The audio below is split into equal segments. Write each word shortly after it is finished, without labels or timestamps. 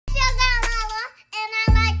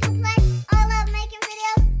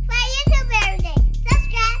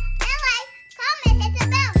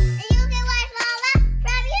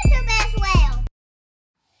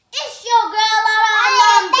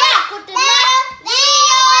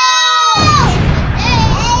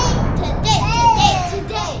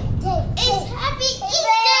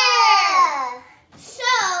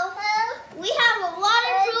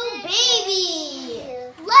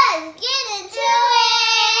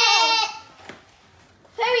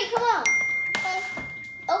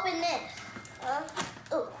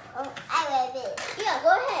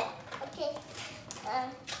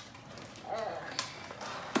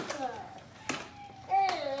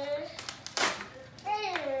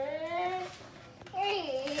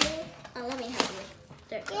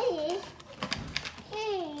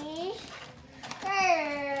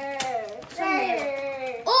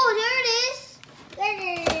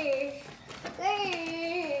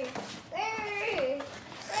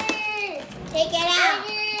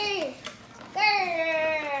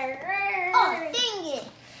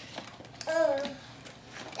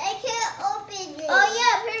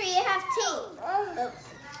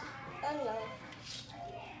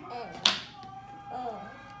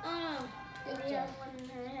Maybe have one in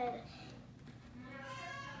her head.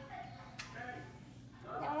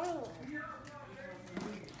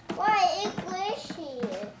 Why is squishy?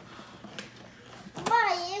 Why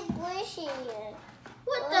is squishy?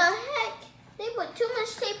 What the heck? They put too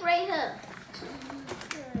much tape right here.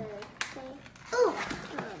 Ooh.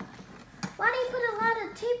 Why do you put a lot of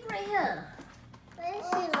tape right here?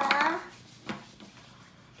 Squishy,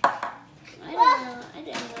 I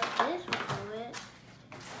didn't know this would do it.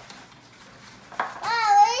 Why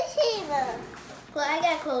squishy? Well, I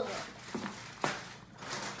gotta close it.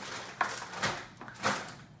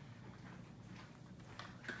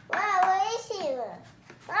 Why squishy?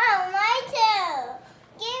 Wow, my tail.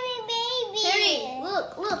 Give me baby. Harry, look.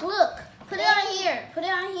 Put it on here. Put it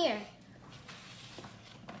on here.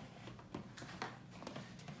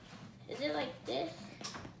 Is it like this?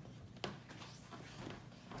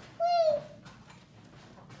 Oh,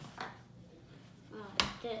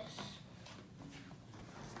 like this.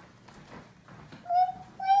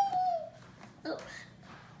 Oops.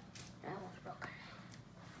 That one's broken.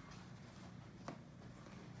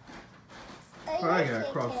 Probably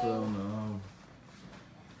got crossed on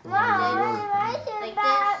the Wow, Like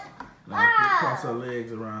back. no, cross her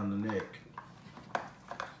legs around the neck.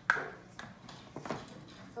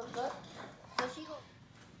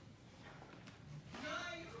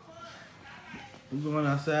 We're going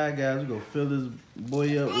outside, guys. We're gonna fill this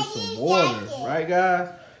boy up with some water, right, guys?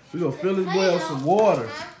 We're gonna fill this boy up with some water.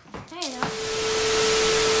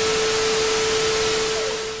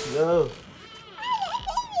 Yo.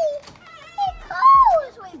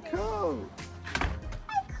 Cold.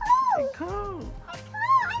 Cold.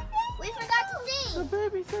 We forgot to The sing.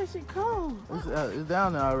 baby said she cold. It's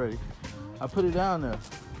down there already. I put it down there.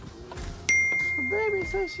 The baby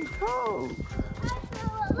said she cold. I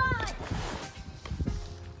feel alive.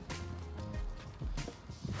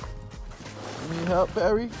 You need help,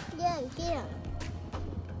 Barry? Yeah, yeah.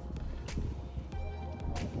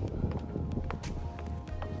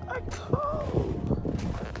 I'm cold.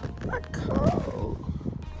 I'm cold.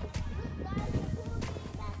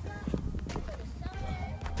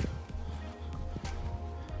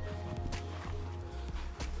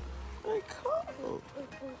 I'm cold.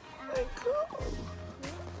 I'm cold.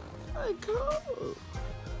 I'm cold.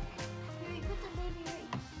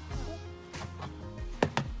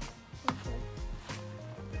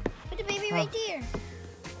 Put the baby right there.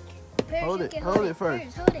 Hold it. Can Hold it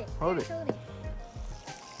first. Hold it. Hold it. Hold it.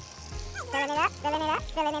 Filling it up, filling it up,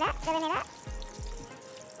 filling it up, filling it up.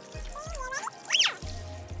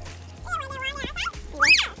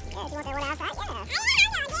 Yeah, if you want that one outside, yeah.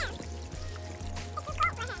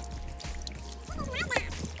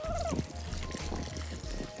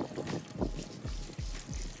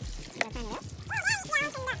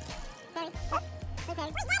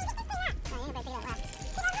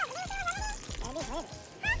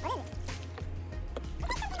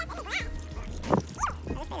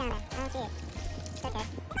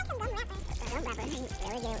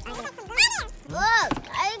 Look,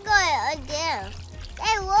 I got it again.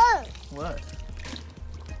 Hey, look. What?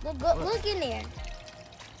 Look in there.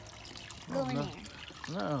 Go in no. there.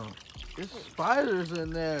 No. There's spiders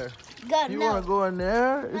in there. Go, You no. want to go in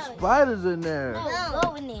there? There's No. spiders in there. No,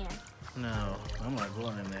 go in there. No, I'm not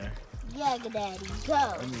going in there. Yeah, Daddy, go.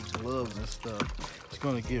 I need gloves and stuff. It's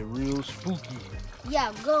gonna get real spooky.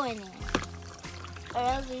 Yeah, go in there. Or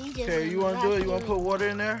else you just Okay, you wanna do it? You wanna put water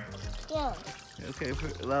in there? Yeah. Okay,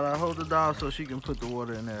 Lala, hold the doll so she can put the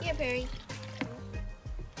water in there. Here, Perry.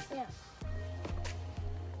 Yeah.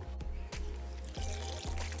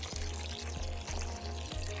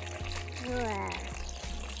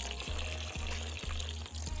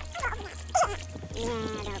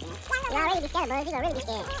 You're already be scared, boys. You're gonna really be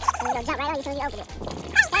scared. You're gonna jump right on you as soon as you open it.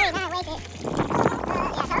 Hurry, now, wait it.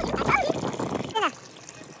 Yeah, I told you. Look at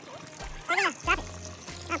drop it.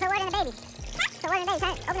 Now put water in the baby. Put water in the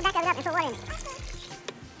baby. Open the back of it up and put water in it.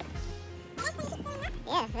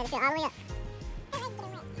 Yeah, let it fill all the way up.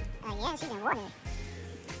 Yeah, she's gonna water it.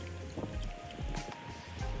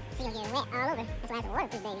 She's gonna get wet all over. That's why it's a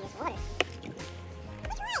waterproof baby. It's water.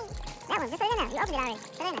 That one, just put it in there. You opened it already.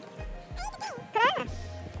 Put it in there. Put her in there.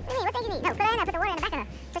 What do you mean? What thing you need? No, put her in there. Put the water in the back of her.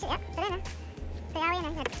 Push it, yep. Put it in there. Put it all the way in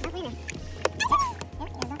there. Yep. Don't put it in there. Yep,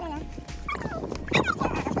 yeah, don't put it in there.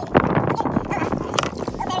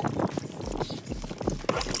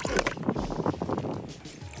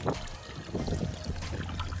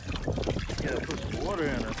 Yeah, put some water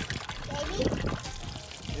in her. Baby?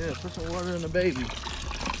 Yeah, put some water in the baby.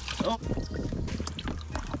 Oh.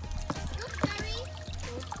 Look, Harry.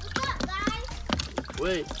 What's up, guys?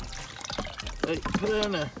 Wait. Hey, put it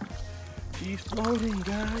in there. She's floating,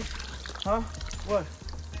 guys. Huh? What?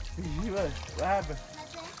 What happened?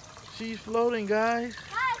 She's floating, guys.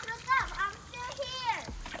 Guys, look up. I'm still here.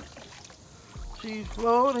 She's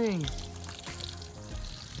floating.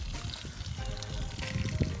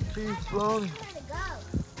 She's floating. Where to go?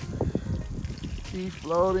 She's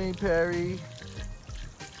floating, Perry.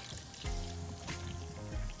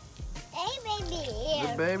 Hey, baby.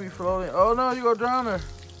 The baby floating. Oh no, you gonna drown her.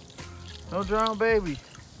 Don't drown baby.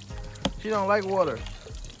 She don't like water.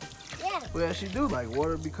 Yeah. Well, she do like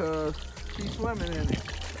water because she's swimming in it.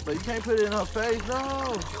 But you can't put it in her face.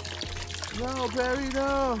 No. No, Perry,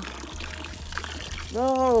 no.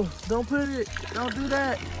 No, don't put it. Don't do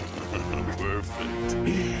that. Perfect.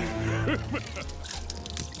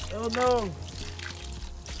 Oh no.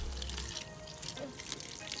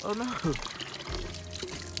 Oh no.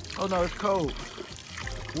 Oh no, it's cold.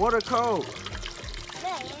 Water cold.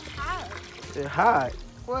 Yeah, it's hot. It's hot.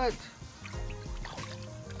 What?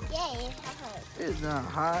 Yeah, it's hot. It's not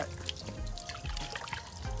hot.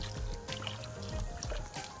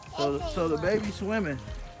 So the baby's swimming.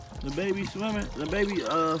 The baby's swimming. The baby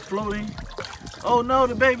floating. Oh no,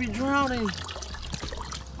 the baby drowning.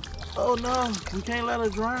 Oh no, we can't let her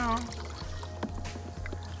drown.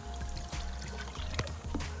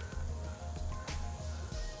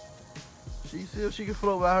 She see if she can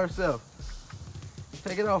float by herself.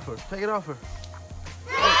 Take it off her. Take it off her.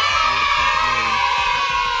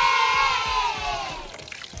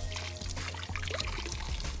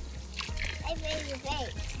 Hey, baby,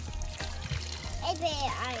 face. Hey, baby,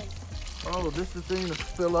 eyes. Oh, this is the thing to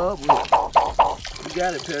fill up with. You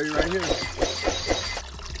got it, Perry, right here.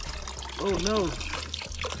 Oh no.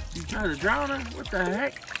 You trying to drown her? What the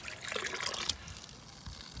heck?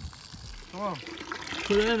 Come on.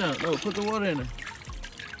 Put it in there. No, put the water in there.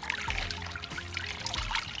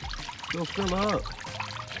 Go fill her up.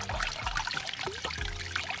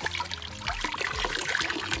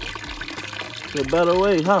 It's a better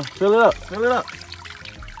way, huh? Fill it up. Fill it up.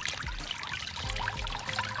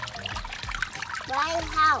 Why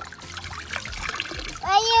how?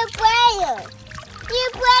 Why you playing? You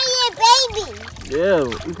playing, baby. Yeah,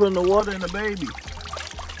 we putting the water in the baby.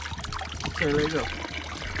 Okay, there you go.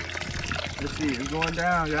 Let's see, it's going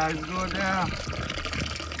down, guys. It's going down.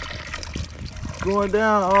 It's going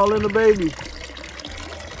down, all in the baby.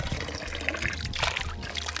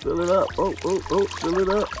 Fill it up. Oh, oh, oh, fill it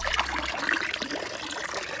up.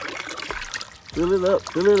 Fill it up,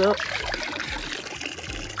 fill it up.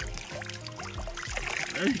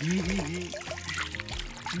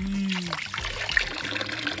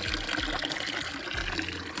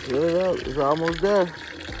 Fill it up, it's almost there.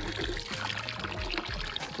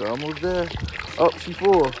 It's almost there. Oh, she's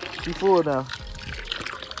full. She's full now.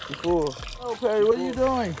 She's full. Oh, Perry, what are you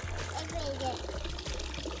doing?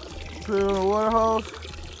 Put it on the water hose.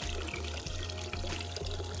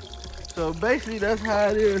 So basically, that's how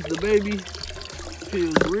it is. The baby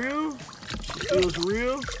feels real. She feels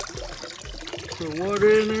real. Put water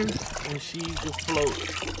in her, and she just floats.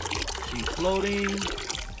 She's floating,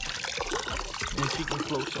 and she can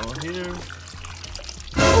float on here.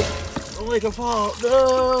 Oh, don't make her fall.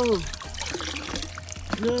 No!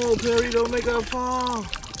 No, Perry, don't make her fall.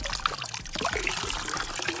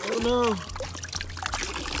 Oh no.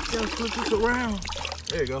 You gotta switch this around.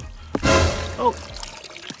 There you go. Oh.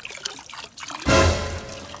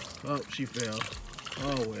 Oh, she fell.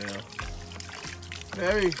 Oh well.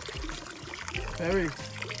 Perry. Perry.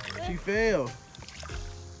 She fell.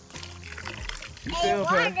 She fell,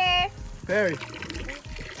 Perry. Perry.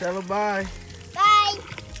 Tell them bye. Bye.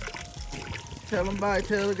 Tell them bye.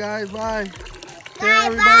 Tell the guys bye. Bye, Tell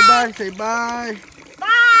everybody bye. Say bye.